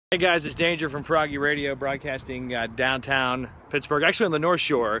Hey guys, it's Danger from Froggy Radio, broadcasting downtown Pittsburgh, actually on the North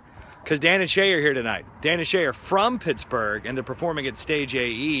Shore, because Dan and Shay are here tonight. Dan and Shay are from Pittsburgh, and they're performing at Stage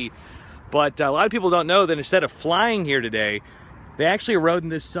AE. But a lot of people don't know that instead of flying here today, they actually rode in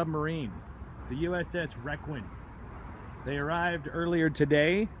this submarine, the USS Requin. They arrived earlier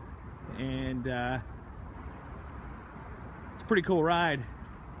today, and it's a pretty cool ride.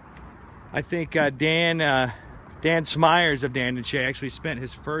 I think Dan Smyers of Dan and Shay actually spent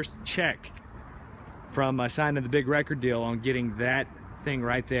his first check from signing the big record deal on getting that thing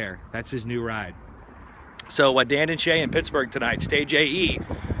right there. That's his new ride. So Dan and Shay in Pittsburgh tonight, Stage AE,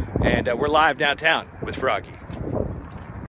 and we're live downtown with Froggy.